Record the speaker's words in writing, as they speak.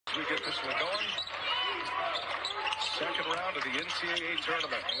We get this one going. Second round of the NCAA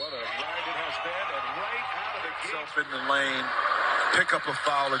tournament. What a ride it has been, and right out of the gate. In the lane, pick up a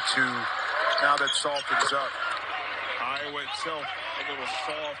foul or two. Now that softens up. Iowa itself, a little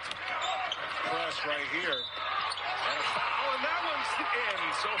soft press right here. And a foul, and that one's in.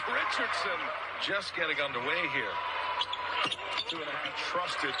 So Richardson just getting underway here. Be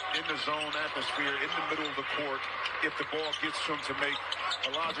trusted in the zone atmosphere, in the middle of the court, if the ball gets to him to make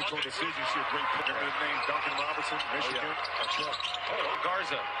a logical decision. See a great player named Duncan Robertson, Michigan. That's right. Oh,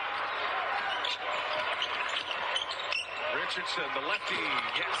 Garza. Richardson, the lefty,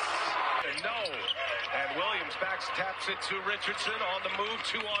 yes, and no. And Williams taps it to Richardson on the move,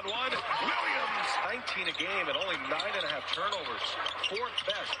 2-on-1. Williams, 19 a game and only 9.5 turnovers. Fourth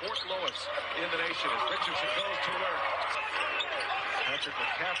best, fourth lowest in the nation as Richardson goes to work. Patrick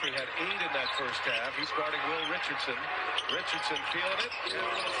McCaffrey had 8 in that first half. He's guarding Will Richardson. Richardson feeling it. And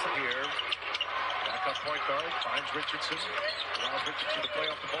a little here. Backup point guard finds Richardson. Allows Richardson to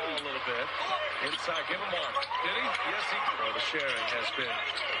play off the ball a little bit. Inside, give him one. Did he? Yes, he did. Well, the sharing has been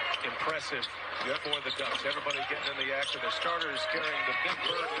impressive for the Ducks. Everybody getting in the action. The starters carrying the big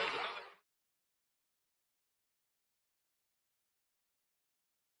burden.